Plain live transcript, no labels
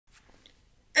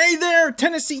Hey there,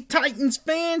 Tennessee Titans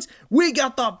fans. We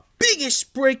got the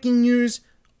biggest breaking news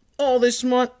all this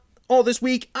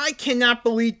week. I cannot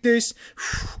believe this.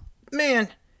 Man,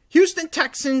 Houston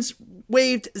Texans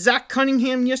waived Zach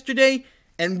Cunningham yesterday,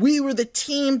 and we were the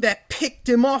team that picked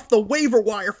him off the waiver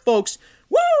wire, folks.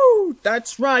 Woo!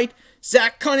 That's right.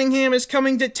 Zach Cunningham is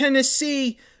coming to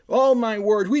Tennessee. Oh my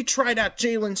word, we tried out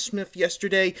Jalen Smith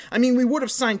yesterday. I mean, we would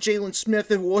have signed Jalen Smith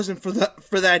if it wasn't for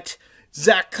that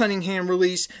Zach Cunningham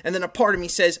release. And then a part of me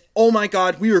says, oh my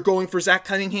god, we were going for Zach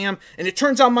Cunningham. And it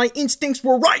turns out my instincts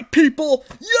were right, people.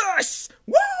 Yes!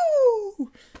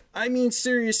 Woo! I mean,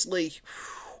 seriously,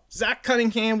 Zach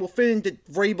Cunningham will fit into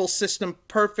Vrabel's system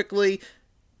perfectly.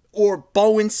 Or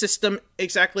Bowen's system,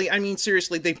 exactly. I mean,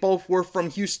 seriously, they both were from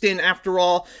Houston after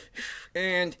all.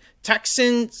 And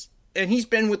Texans, and he's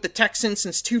been with the Texans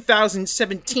since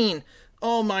 2017.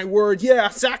 Oh my word, yeah,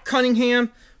 Zach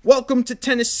Cunningham, welcome to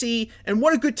Tennessee. And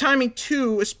what a good timing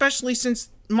too, especially since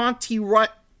Monty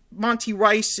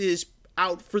Rice is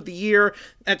out for the year.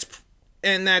 It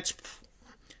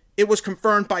was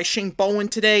confirmed by Shane Bowen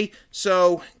today.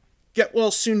 So get well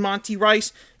soon, Monty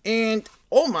Rice. And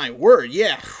oh my word,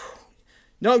 yeah.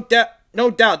 No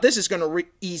doubt this is going to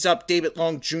ease up David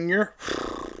Long Jr.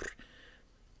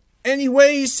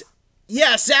 Anyways,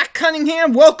 yeah, Zach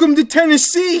Cunningham, welcome to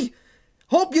Tennessee.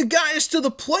 Hope you got us to the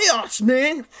playoffs,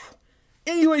 man.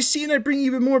 Anyways, see you and I bring you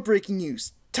even more breaking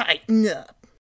news. Tighten up.